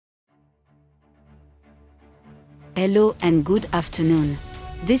Hello and good afternoon.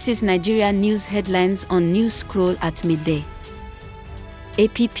 This is Nigeria news headlines on Newscroll at midday.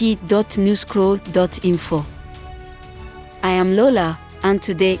 app.newscroll.info. I am Lola, and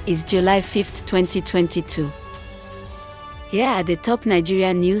today is July 5, 2022. Here are the top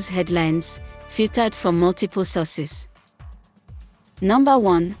Nigeria news headlines, filtered from multiple sources. Number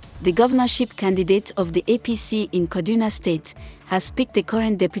 1. The governorship candidate of the APC in Kaduna State has picked the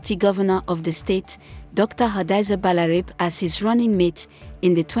current deputy governor of the state, Dr. Hadiza Balarabe, as his running mate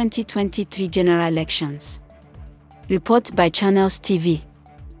in the 2023 general elections. Report by Channels TV.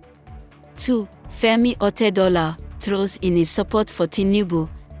 2. Femi Otedola throws in his support for Tinubu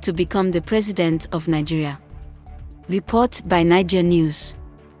to become the president of Nigeria. Report by Niger News.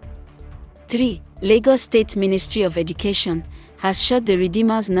 3. Lagos State Ministry of Education has shut the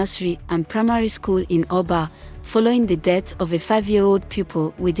Redeemers Nursery and Primary School in Oba following the death of a 5-year-old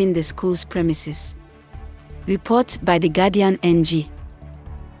pupil within the school's premises. Report by The Guardian NG.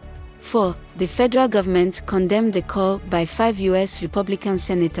 4. The federal government condemned the call by 5 U.S. Republican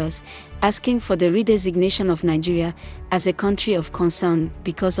senators asking for the redesignation of Nigeria as a country of concern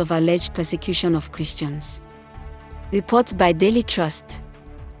because of alleged persecution of Christians. Report by Daily Trust.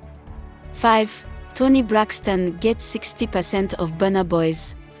 5. Tony Braxton gets 60% of Burna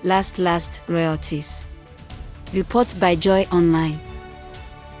Boy's Last royalties. Report by Joy Online.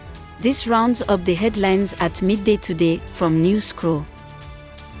 This rounds up the headlines at midday today from Newscroll.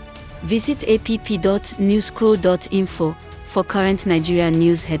 Visit app.newscroll.info for current Nigeria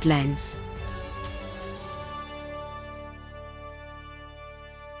news headlines.